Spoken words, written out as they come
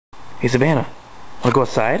Hey Savannah, wanna go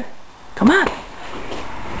outside? Come on!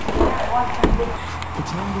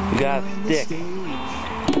 We got a stick.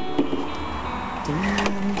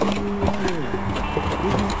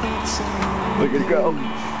 Look at it go.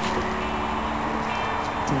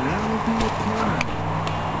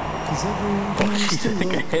 Oh, she's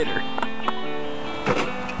like a hitter.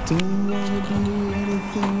 Don't wanna do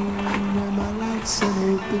anything when my life's an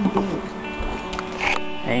open book.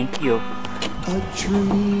 Thank you. A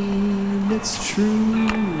dream, it's true,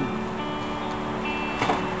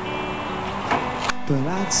 but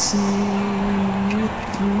I'd see it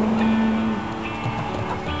through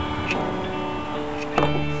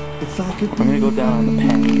if I could be. I'm gonna go down on the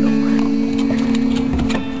patio.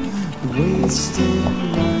 Wasting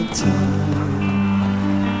my time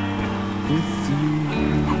with you.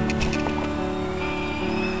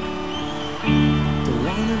 Don't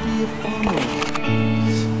wanna be a farmer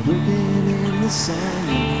working in the sun.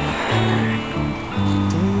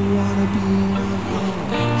 Don't wanna be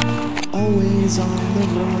always on the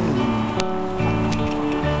run.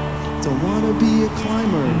 Don't wanna be a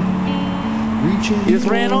climber reaching You just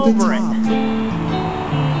ran for the over top.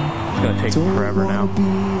 It's gonna take forever now.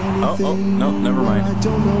 Oh, no, never mind. I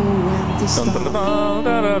don't know when to stop.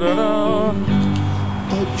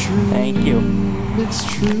 A dream, Thank you. it's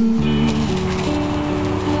true,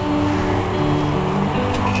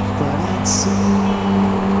 but I'd see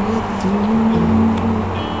it through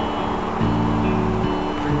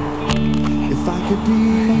if I could be.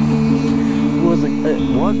 It was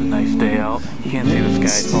a nice day out. You can't see the sky,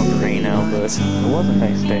 it's going to rain out, but it was a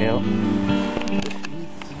nice day out.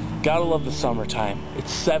 Gotta love the summertime.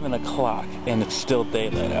 It's 7 o'clock and it's still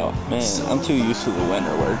daylight out. Man, I'm too used to the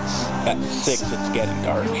winter where it's at 6 it's getting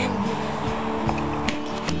dark.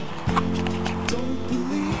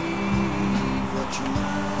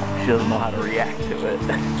 She doesn't know how to react to it.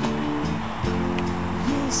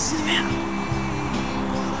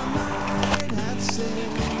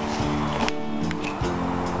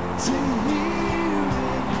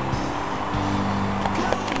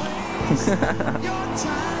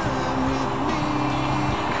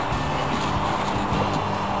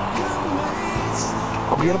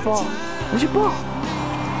 Go get a ball. Where's your ball?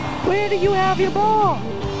 Where do you have your ball?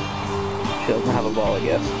 She doesn't have a ball, I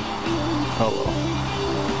guess. Oh well.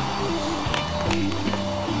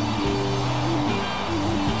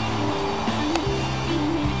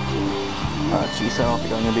 Jeez, I don't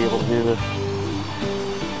think I'm gonna be able to do this.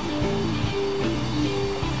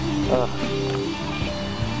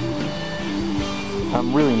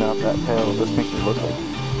 I'm really not that pale. This makes me look like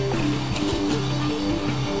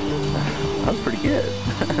I'm pretty good.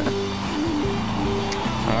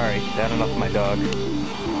 Alright, that enough of my dog.